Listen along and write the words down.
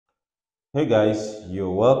Hey guys, you're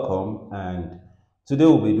welcome. And today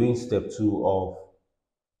we'll be doing step two of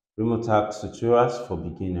Remotasks tutorials for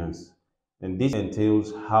beginners. And this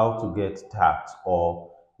entails how to get tax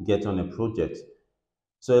or get on a project.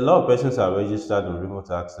 So a lot of persons are registered on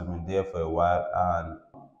Remotasks, have been there for a while, and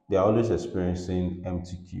they're always experiencing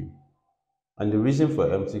empty queue. And the reason for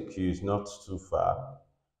empty queue is not too far.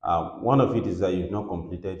 One of it is that you've not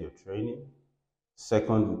completed your training.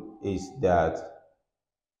 Second is that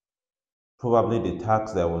probably the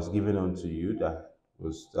task that was given onto you that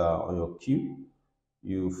was on your queue,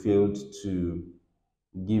 you failed to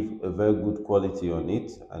give a very good quality on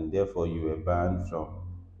it, and therefore you were banned from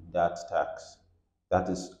that tax. That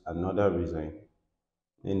is another reason.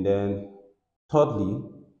 And then, thirdly,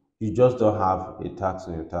 you just don't have a tax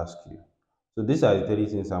on your task queue. So these are the three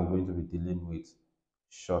things I'm going to be dealing with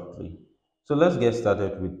shortly. So let's get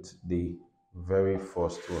started with the very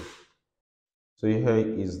first one. So here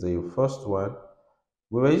is the first one.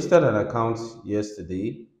 We registered an account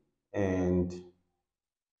yesterday and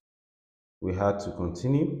we had to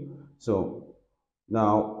continue. So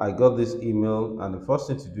now I got this email, and the first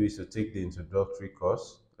thing to do is to take the introductory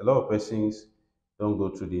course. A lot of persons don't go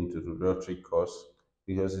through the introductory course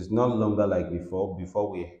because it's no longer like before.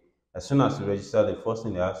 As soon as you register, the first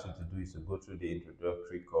thing they ask you to do is to go through the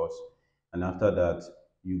introductory course, and after that,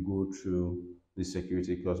 you go through the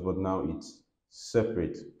security course. But now it's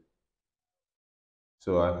separate.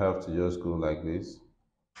 So I have to just go like this.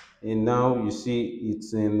 And now you see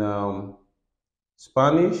it's in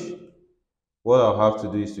Spanish. What I'll have to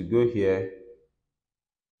do is to go here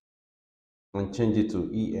and change it to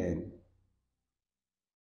EN.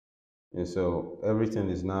 And so everything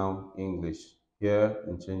is now English here,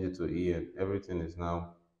 and change it to EN. Everything is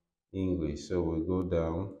now English. So we'll go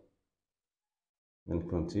down and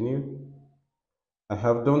continue. I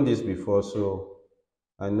have done this before, so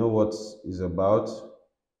I know what it's about.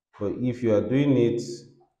 But if you are doing it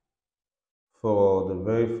for the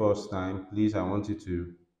very first time, please, I want you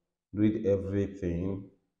to read everything,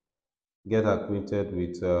 get acquainted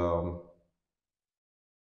with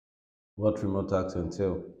what remote tasks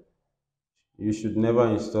entail. You should never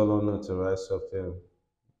install unauthorized software.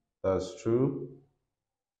 That's true.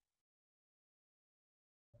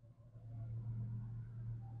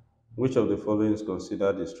 Which of the following is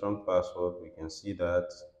considered a strong password? We can see that.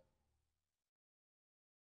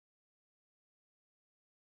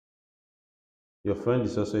 Your friend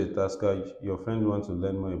is also a tasker. Your friend wants to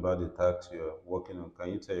learn more about the task you're working on.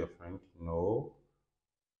 Can you tell your friend? No.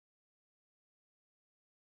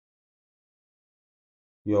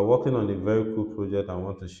 You are working on a very cool project and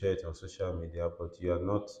want to share it on social media, but you are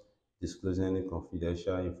not disclosing any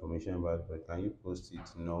confidential information about it. But can you post it?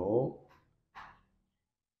 No.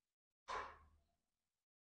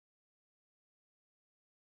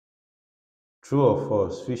 True or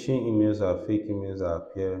false? Phishing emails are fake emails that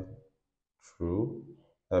appear true,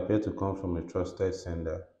 that appear to come from a trusted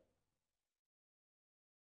sender.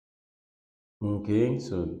 Okay,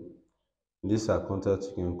 so these are contacts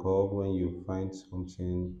you can call when you find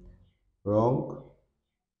something wrong.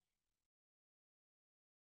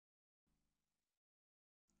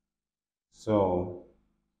 So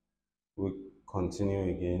we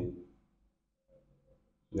continue again.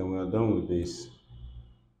 Then we are done with this.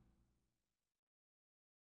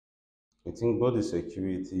 I think both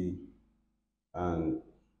and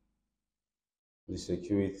the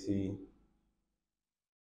security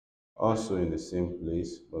also in the same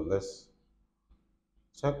place. But let's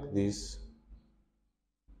check this.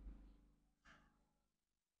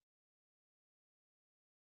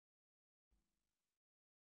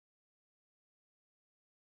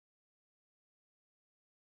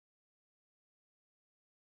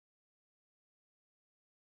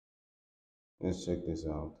 Let's check this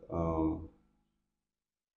out.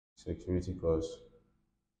 Security course.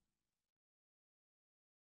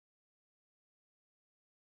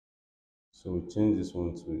 So we change this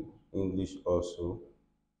one to English also.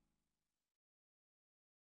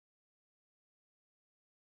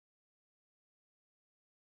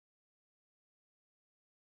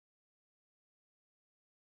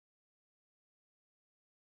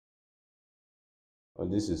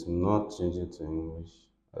 But this is not changing to English.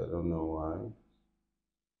 I don't know why.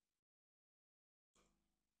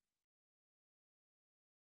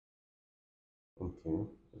 Okay,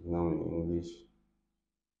 it's now in English.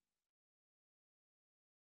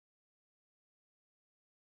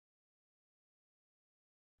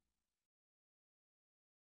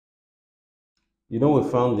 You know, we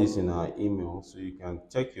found this in our email, so you can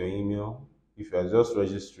check your email. If you are just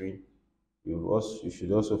registering, you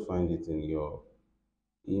should also find it in your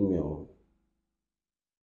email.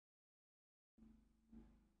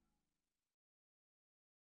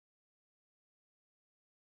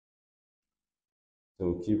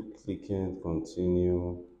 So keep clicking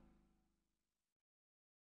continue,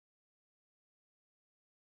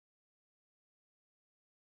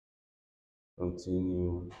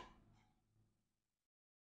 continue. I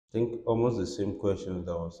think almost the same question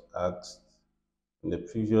that was asked in the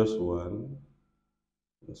previous one.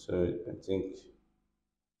 So I think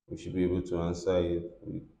we should be able to answer it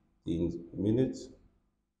within minutes.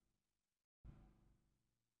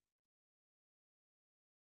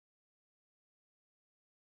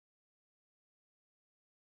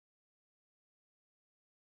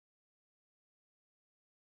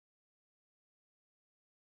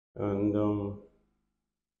 And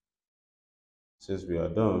since we are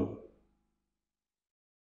done,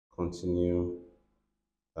 continue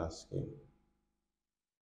tasking.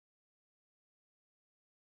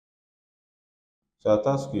 So our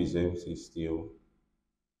task is empty still.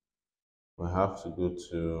 We have to go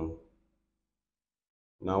to,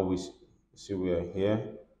 now see we are here.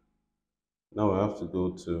 Now we have to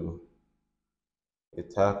go to a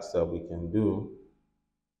task that we can do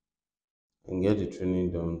and get the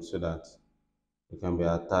training done so that it can be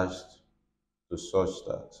attached to such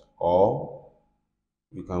that, or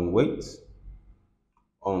you can wait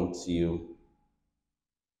until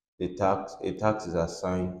a task is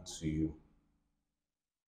assigned to you.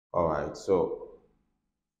 All right, so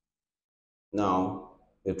now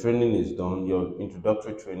the training is done, your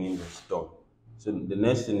introductory training is done. So the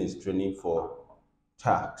next thing is training for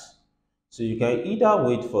tasks. So you can either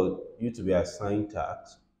wait for you to be assigned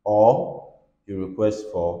tasks or you request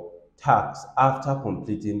for tasks after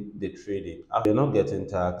completing the training. After you're not getting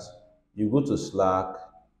tasks, you go to Slack,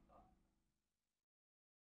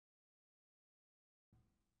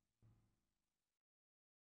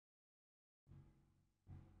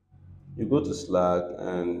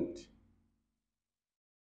 and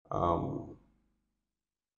um,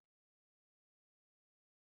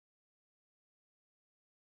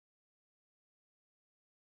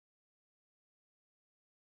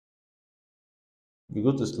 you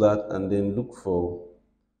go to Slack and then look for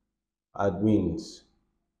admins.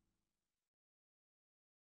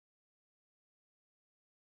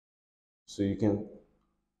 So you can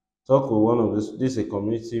talk with one of this is a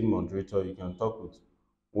community moderator. You can talk with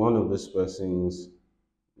one of these persons,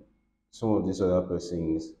 some of these other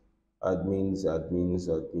persons, admins,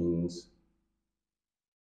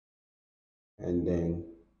 and then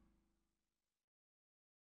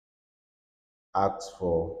ask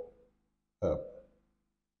for help.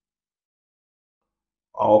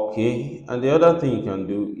 Okay, and the other thing you can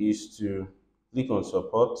do is to click on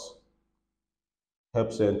support,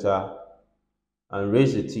 help center, and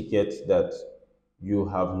raise a ticket that you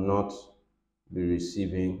have not been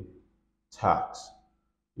receiving tax.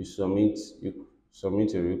 You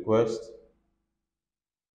submit a request,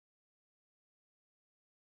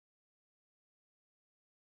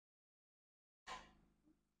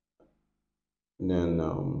 then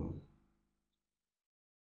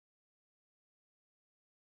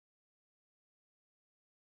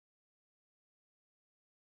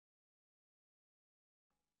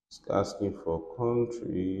it's asking for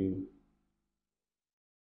country.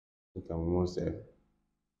 I think I'm almost there.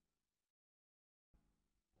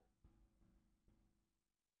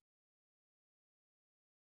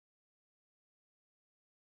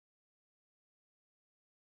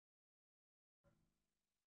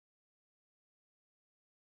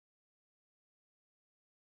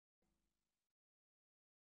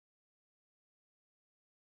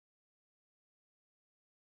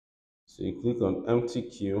 So you click on empty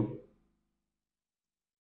queue.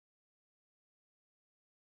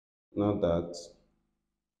 Now that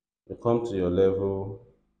you come to your level,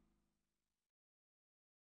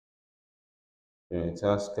 you're a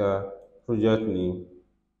tasker, project name.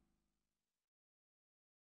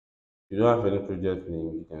 If you don't have any project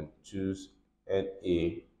name, you can choose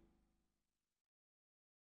NA,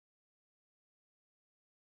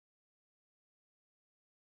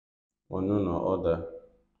 unknown or other.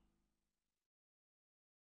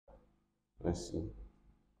 Let's see.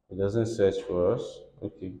 It doesn't search for us.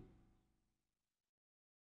 Okay.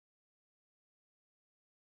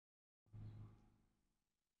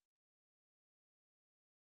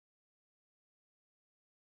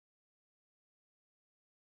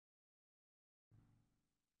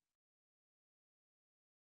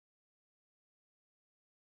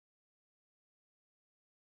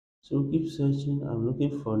 So keep searching. I'm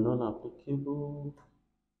looking for non-applicable.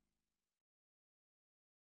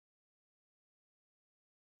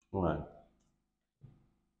 Right.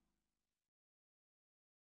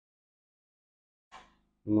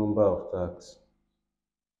 Number of tax.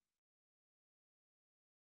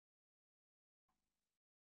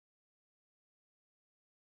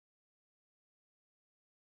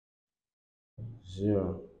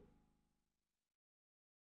 zero.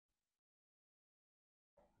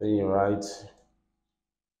 Then you write,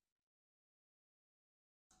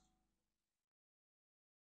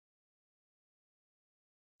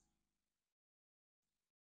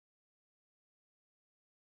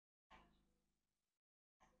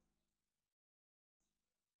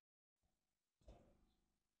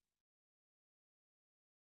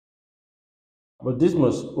 but this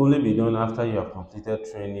must only be done after you have completed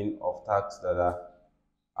training of tasks that are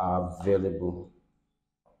available.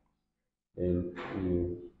 Then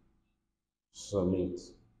you submit.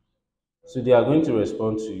 So they are going to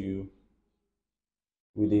respond to you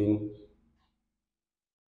within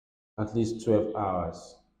at least 12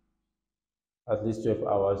 hours. At least 12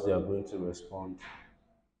 hours, they are going to respond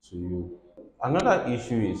to you. Another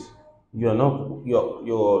issue is your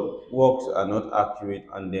works are not accurate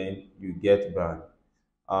and then you get banned.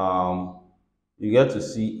 Um, you get to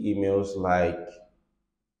see emails like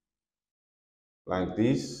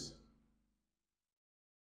this,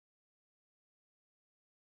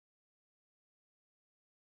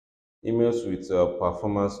 emails with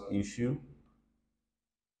performance issue.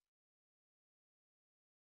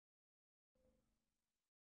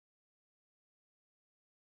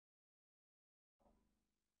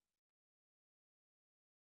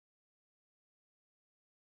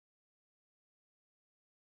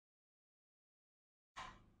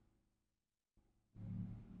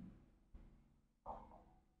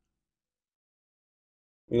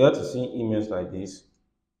 You get to see emails like this.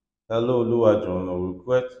 Hello,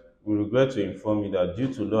 Oluwajon. We regret to inform you that due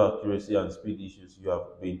to low accuracy and speed issues, you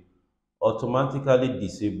have been automatically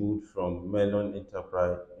disabled from Melon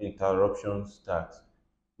Enterprise interruptions tax.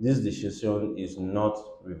 This decision is not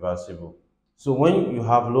reversible. So when you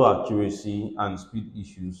have low accuracy and speed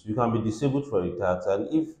issues, you can be disabled for a tax, and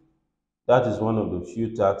if that is one of the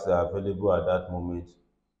few tax that are available at that moment,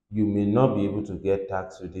 you may not be able to get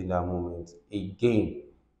tax within that moment again.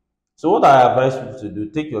 So what I advise people to do,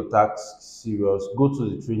 take your tax serious, go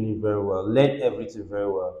to the training very well, learn everything very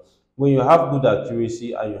well. When you have good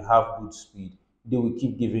accuracy and you have good speed, they will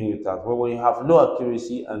keep giving you tax. But when you have low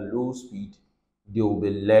accuracy and low speed, there will be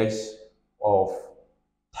less of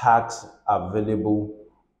tax available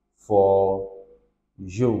for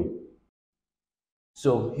you.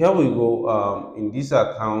 So here we go. In this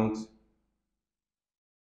account,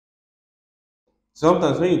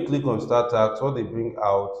 sometimes when you click on start tax, what they bring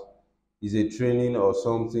out is a training or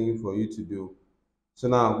something for you to do. So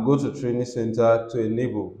now go to training center to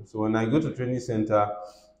enable. So when I go to training center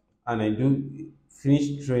and I do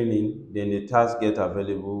finish training, then the task get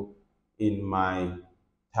available in my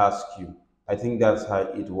task queue. I think that's how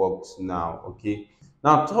it works now. Okay.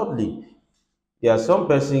 Now, thirdly, there are some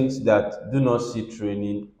persons that do not see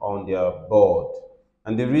training on their board.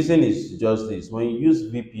 And the reason is just this. When you use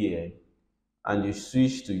VPN and you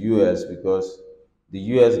switch to US, because the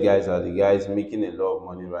US guys are the guys making a lot of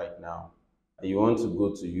money right now, and you want to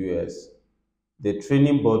go to US, the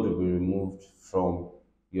training board will be removed from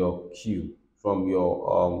your queue, from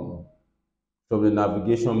the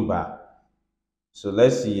navigation bar. So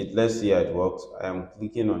let's see it. Let's see how it works. I am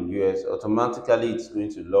clicking on US. Automatically, it's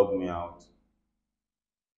going to log me out.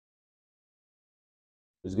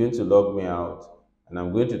 It's going to log me out, and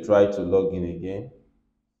I'm going to try to log in again.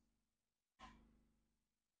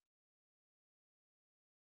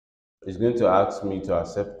 It's going to ask me to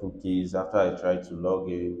accept cookies. After I try to log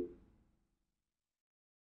in,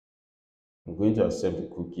 I'm going to accept the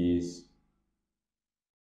cookies.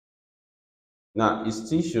 Now it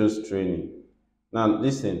still shows training. Now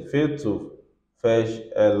listen, fail to fetch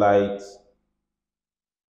airlight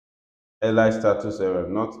status error,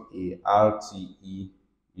 not a RTE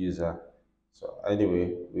user. So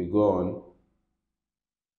anyway, we go on,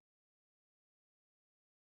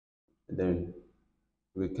 then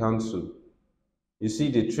we cancel. You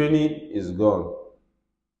see the training is gone.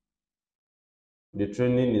 The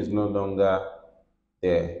training is no longer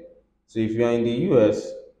there. So if you are in the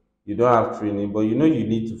US, you don't have training, but you know you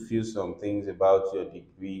need to fill some things about your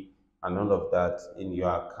degree and all of that in your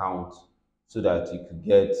account so that you could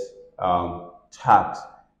get taxed.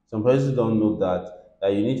 Some persons don't know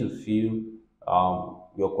that you need to fill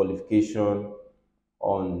your qualification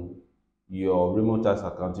on your Remotasks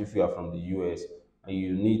account if you are from the US, and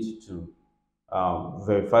you need to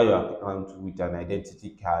verify your account with an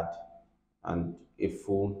identity card and a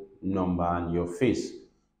phone number and your face.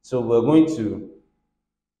 So we're going to,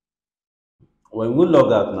 when we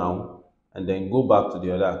log out now and then go back to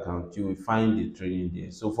the other account, you will find the training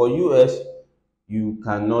there. So for US, you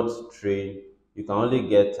cannot train, you can only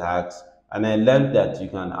get tax. And I learned that you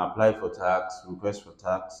can apply for tax, request for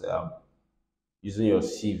tax using your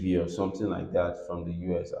CV or something like that from the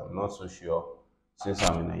US. I'm not so sure since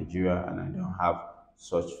I'm in Nigeria and I don't have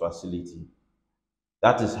such facility.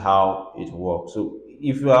 That is how it works. So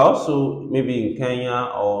if you are also maybe in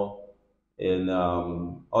Kenya or in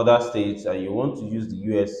other states and you want to use the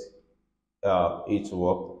US it to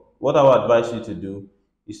work, what I would advise you to do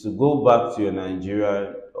is to go back to your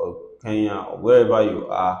Nigeria or Kenya or wherever you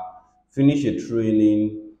are, finish your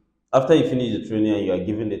training. After you finish the training and you are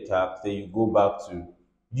given the task, then you go back to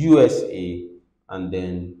USA and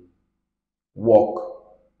then work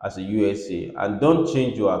as a USA. And don't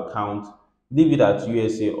change your account. Leave it at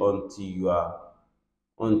USA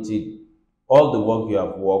until all the work you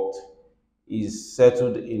have worked is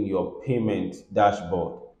settled in your payment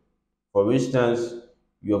dashboard. For instance,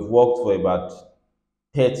 you have worked for about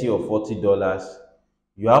 30 or $40.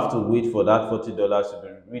 You have to wait for that $40 to be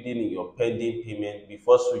reading in your pending payment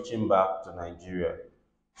before switching back to Nigeria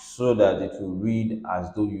so that it will read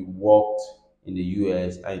as though you worked in the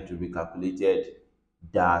US and it will be calculated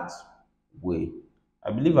that way.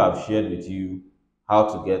 I believe I've shared with you how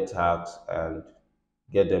to get tax and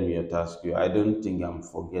get them in your tax queue. I don't think I'm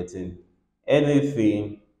forgetting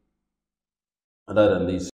anything other than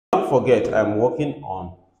this. Don't forget, I'm working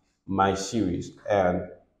on my series and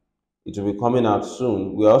it will be coming out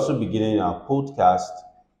soon. We're also beginning our podcast,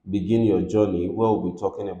 Begin Your Journey, where we'll be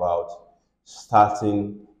talking about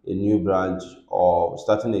starting a new branch or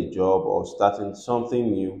starting a job or starting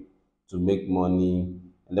something new to make money.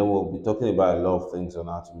 And then we'll be talking about a lot of things on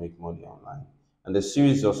how to make money online. And the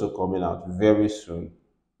series is also coming out very soon.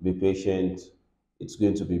 Be patient, it's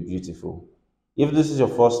going to be beautiful. If this is your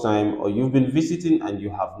first time or you've been visiting and you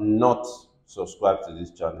have not subscribed to this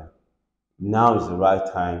channel, now is the right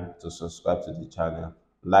time to subscribe to the channel,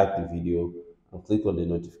 like the video, and click on the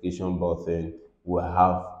notification button. We'll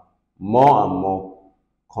have more and more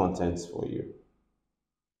contents for you.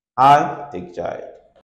 I take charge.